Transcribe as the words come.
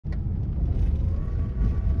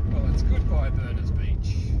it's goodbye Berners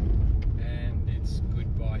Beach, and it's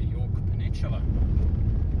goodbye York Peninsula.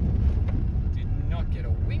 Did not get a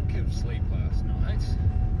wink of sleep last night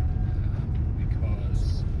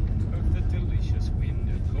because of the delicious wind,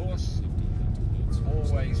 of course. It's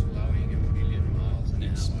always blowing a million miles an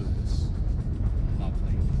hour.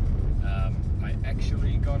 Lovely. I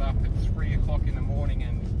actually got up at 3 o'clock in the morning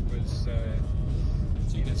and was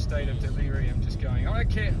in a state of delirium, just going, I don't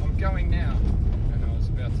care, I'm going now. And I was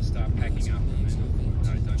about to start packing up, and then I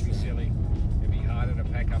thought, no, don't be silly. It'd be harder to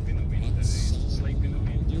pack up in the wind than it is to sleep in the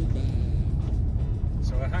wind.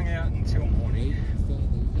 So I hung out until morning,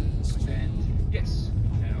 and yes,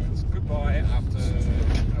 now it's goodbye after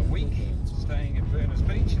a week staying at Berners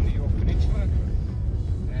Beach in the York Peninsula,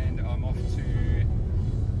 and I'm off to,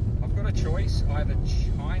 I've got a choice, either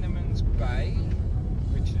Chinaman's Bay,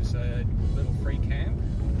 which is a little free camp,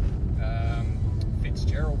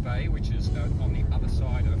 Fitzgerald Bay, which is on the other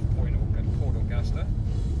side of Port Augusta,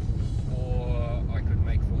 or I could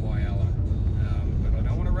make for Whyalla. But I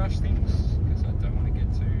don't want to rush things because I don't want to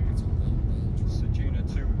get to Ceduna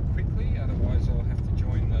too quickly, otherwise I'll have to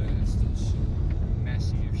join the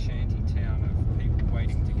massive shanty town of people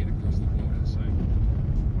waiting to get across the border. So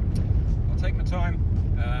I'll take my time.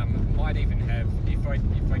 Might even have, if I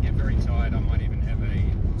get very tired, I might even have a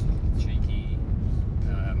cheeky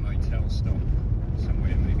motel stop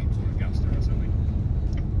somewhere, maybe Port Augusta or something.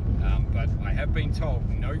 But I have been told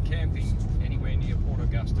no camping anywhere near Port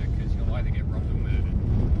Augusta because you'll either get robbed or murdered.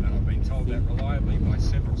 And I've been told that reliably by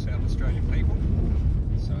several South Australian people.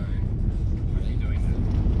 So I won't be doing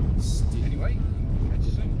that. Anyway, catch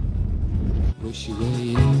you soon. Wish you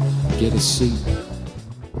way in, get a seat.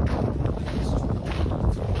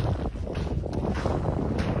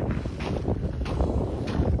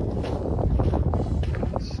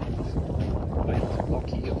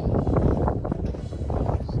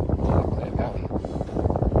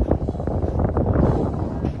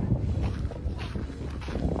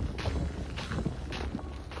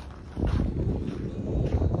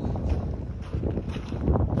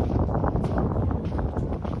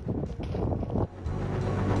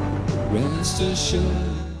 Rest assured.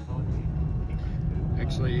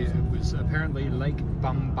 Actually, it was apparently Lake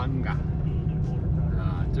Bumbunga.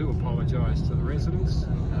 I do apologise to the residents. I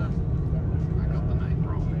got the name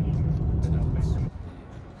wrong.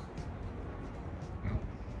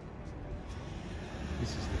 This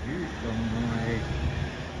is the view from my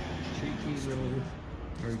cheeky little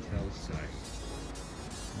hotel stay.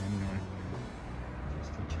 One night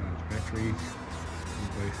just to charge batteries,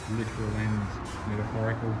 both literal and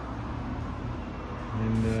metaphorical.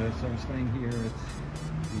 And so I'm staying here at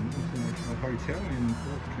the International Hotel in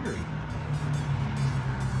Port Pirie.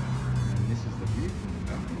 And this is the view from the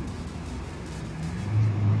balcony.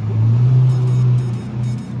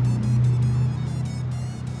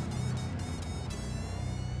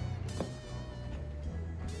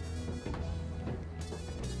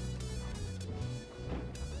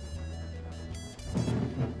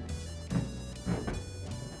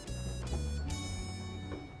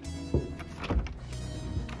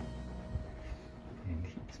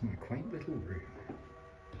 My quaint little room.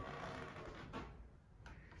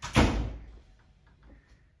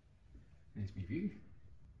 There's my view.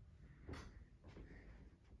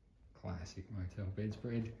 Classic motel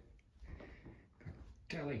bedspread. Got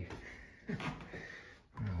telly. I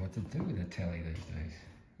don't know what to do with a telly these days.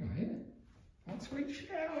 Oh yeah, ensuite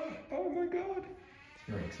shower. Oh my god. It's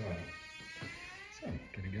very exciting. So,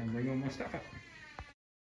 gonna go and bring all my stuff up.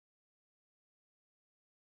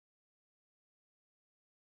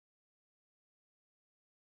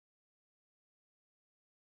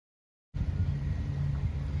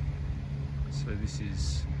 So this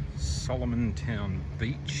is Solomon Town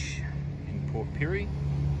Beach in Port Pirie.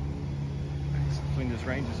 Flinders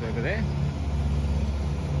Ranges over there.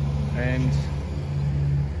 And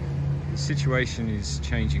the situation is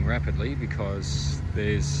changing rapidly because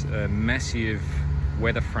there's a massive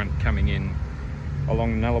weather front coming in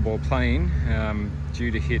along the Nullarbor Plain,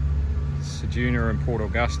 due to hit Ceduna and Port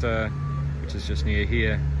Augusta, which is just near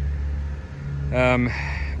here,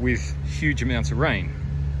 with huge amounts of rain.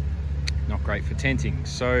 Not great for tenting.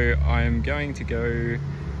 So I'm going to go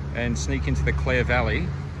and sneak into the Clare Valley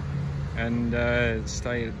and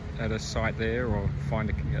stay at a site there, or find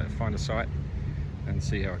a site and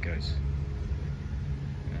see how it goes.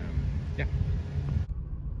 Yeah.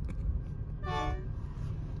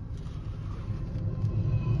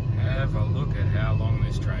 Have a look at how long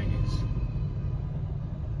this train is.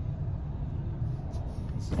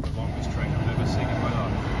 This is the longest train I've ever seen in my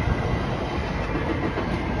life.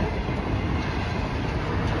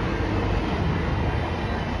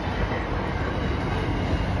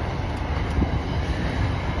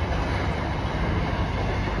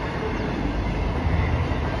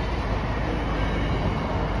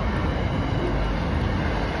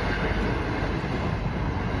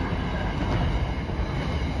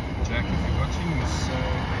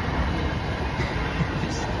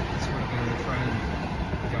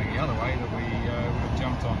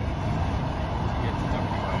 on to get to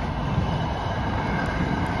WA.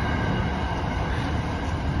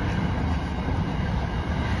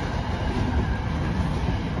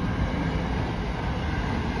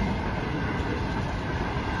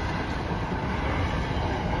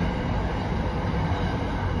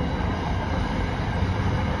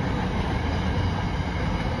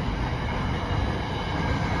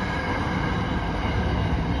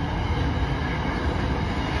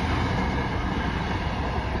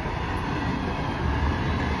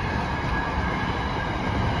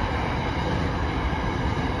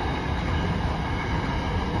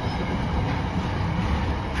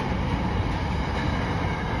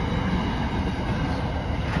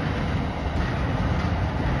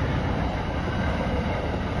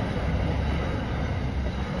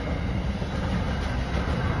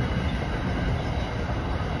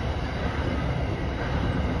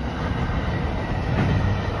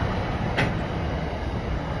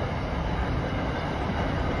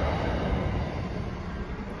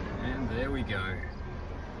 There we go.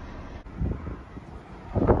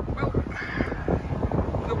 Well,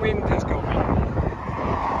 the wind has got me.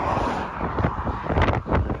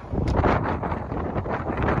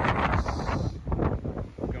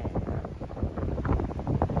 It's gone.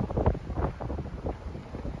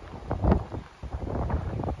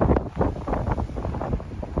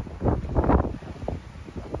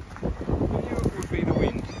 I knew it would be the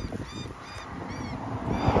wind.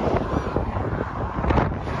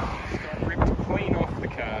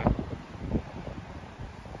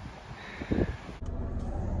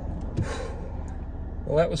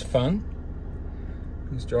 Well, that was fun.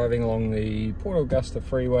 I was driving along the Port Augusta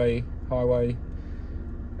highway,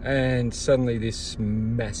 and suddenly this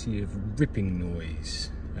massive ripping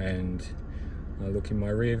noise, and I look in my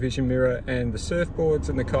rear vision mirror and the surfboards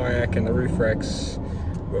and the kayak and the roof racks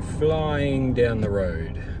were flying down the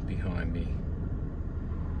road behind me.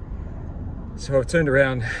 So I turned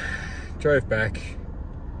around, drove back,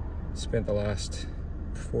 spent the last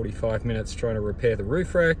 45 minutes trying to repair the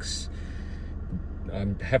roof racks. I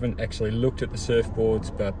haven't actually looked at the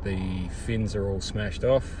surfboards, but the fins are all smashed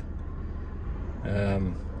off.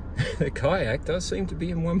 The kayak does seem to be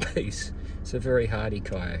in one piece. It's a very hardy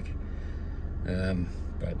kayak.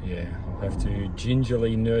 But yeah, I'll have to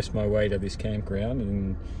gingerly nurse my way to this campground,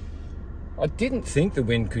 and I didn't think the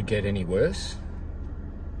wind could get any worse.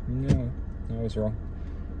 No, I was wrong.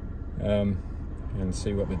 And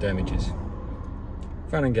see what the damage is.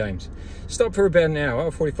 Fun and games. Stopped for about an hour,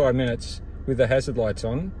 45 minutes. With the hazard lights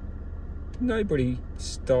on. Nobody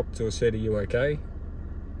stopped or said, "Are you okay?"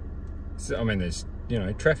 So, I mean, there's, you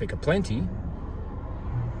know, traffic aplenty.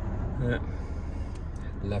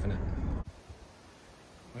 Loving it.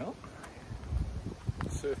 Well,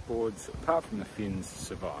 surfboards, apart from the fins,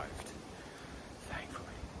 survived,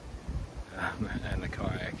 thankfully. And the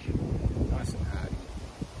kayak, nice and hardy.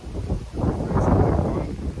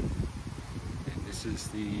 And this is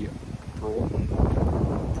the Broughton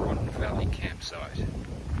Valley campsite.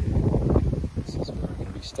 This is where I'm going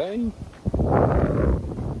to be staying.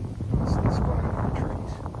 Nicely spotted on the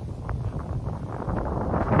trees.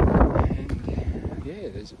 And yeah,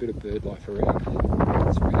 there's a bit of bird life around here.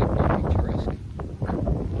 It's really quite picturesque.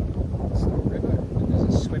 It's the river, and there's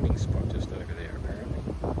a swimming spot just over there apparently.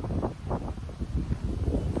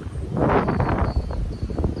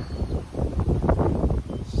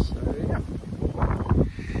 So yeah.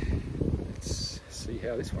 See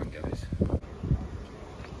how this one goes.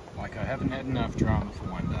 Like, I haven't had enough drama for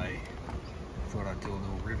one day. Thought I'd do a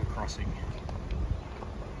little river crossing.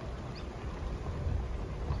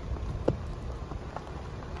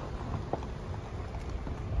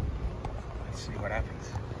 Let's see what happens.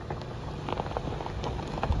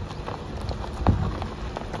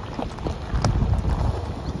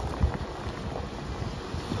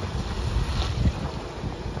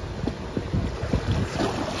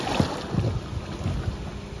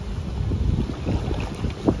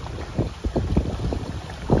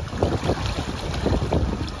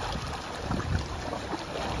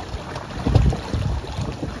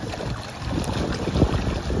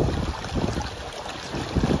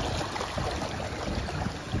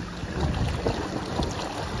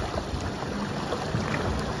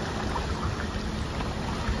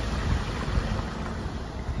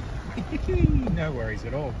 No worries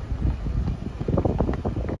at all.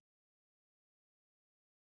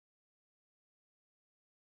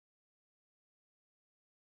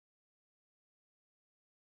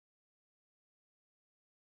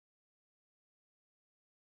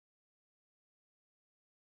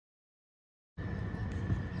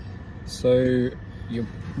 So you're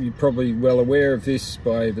probably well aware of this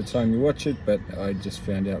by the time you watch it, but I just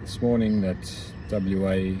found out this morning that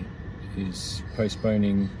WA is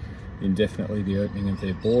postponing indefinitely the opening of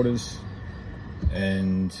their borders,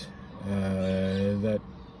 and that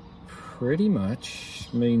pretty much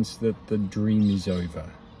means that the dream is over,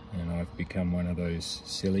 and I've become one of those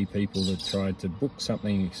silly people that tried to book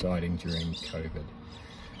something exciting during COVID.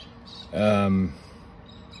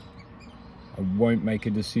 I won't make a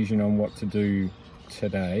decision on what to do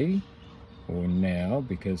today or now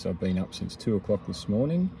because I've been up since 2 o'clock this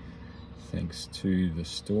morning, thanks to the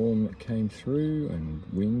storm that came through and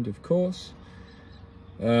wind, of course.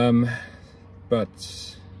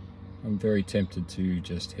 But I'm very tempted to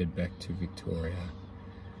just head back to Victoria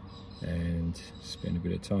and spend a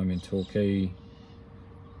bit of time in Torquay,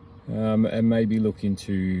 and maybe look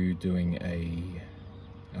into doing a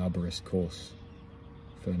arborist course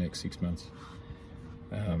for the next 6 months.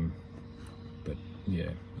 But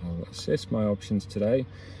yeah, I'll assess my options today.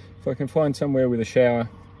 If I can find somewhere with a shower,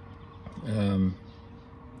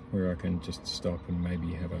 where I can just stop and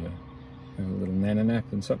maybe have a little nana nap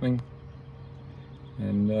and something,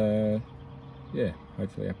 and yeah,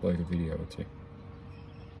 hopefully upload a video or two.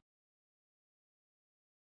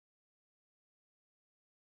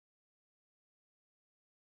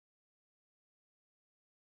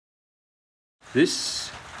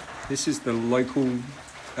 This is the local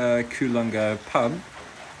Coolunga pub,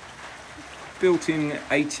 built in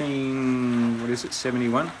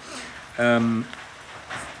 71,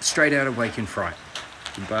 straight out of Wake in Fright.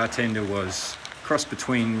 The bartender was cross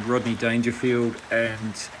between Rodney Dangerfield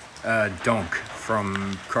and Donk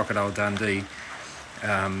from Crocodile Dundee,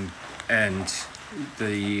 and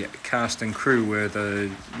the cast and crew were the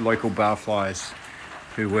local barflies,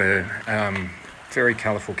 who were very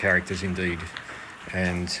colourful characters indeed.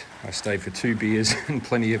 And I stayed for 2 beers and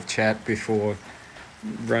plenty of chat before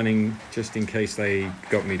running, just in case they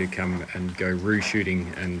got me to come and go roo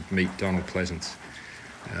shooting and meet Donald Pleasance.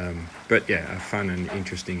 But yeah, a fun and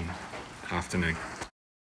interesting afternoon.